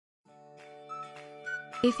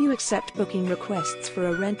If you accept booking requests for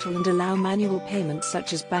a rental and allow manual payments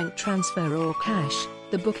such as bank transfer or cash,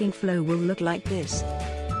 the booking flow will look like this.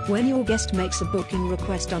 When your guest makes a booking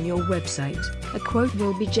request on your website, a quote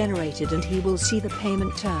will be generated and he will see the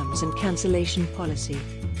payment terms and cancellation policy.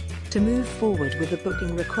 To move forward with the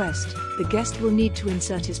booking request, the guest will need to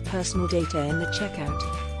insert his personal data in the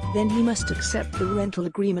checkout. Then he must accept the rental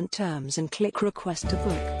agreement terms and click Request to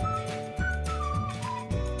Book.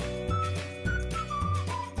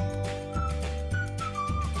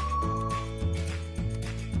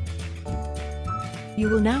 You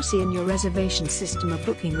will now see in your reservation system a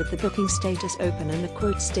booking with the booking status open and the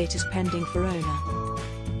quote status pending for owner.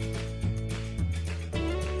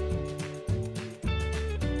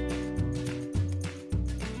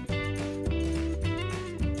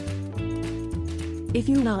 If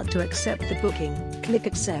you want to accept the booking, click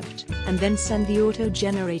Accept, and then send the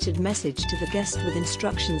auto-generated message to the guest with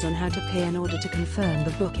instructions on how to pay in order to confirm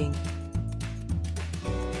the booking.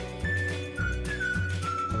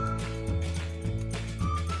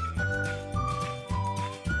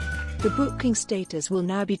 The booking status will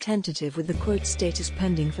now be tentative with the quote status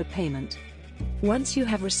pending for payment. Once you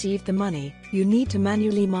have received the money, you need to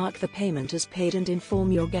manually mark the payment as paid and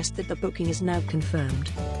inform your guest that the booking is now confirmed.